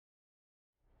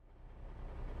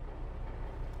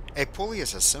A pulley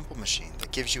is a simple machine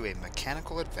that gives you a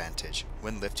mechanical advantage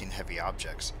when lifting heavy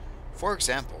objects. For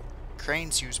example,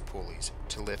 cranes use pulleys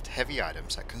to lift heavy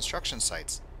items at construction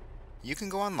sites. You can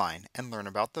go online and learn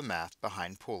about the math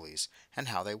behind pulleys and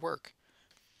how they work.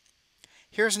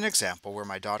 Here's an example where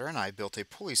my daughter and I built a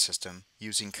pulley system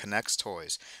using Connect's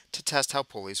toys to test how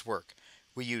pulleys work.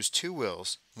 We used two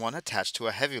wheels, one attached to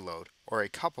a heavy load or a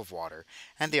cup of water,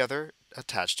 and the other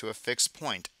attached to a fixed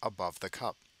point above the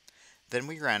cup. Then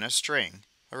we ran a string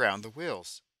around the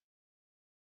wheels.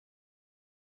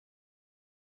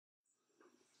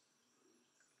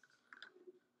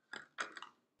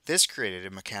 This created a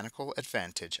mechanical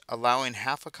advantage, allowing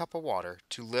half a cup of water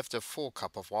to lift a full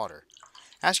cup of water.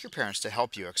 Ask your parents to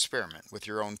help you experiment with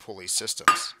your own pulley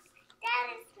systems. That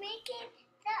is making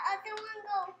the other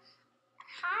one go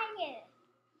higher.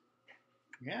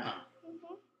 Yeah.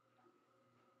 Mhm.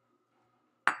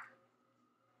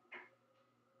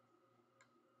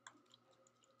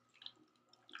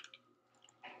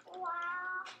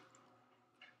 Wow.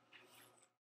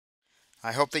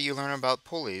 I hope that you learn about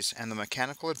pulleys and the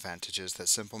mechanical advantages that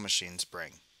simple machines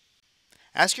bring.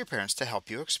 Ask your parents to help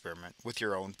you experiment with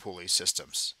your own pulley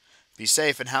systems. Be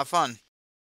safe and have fun!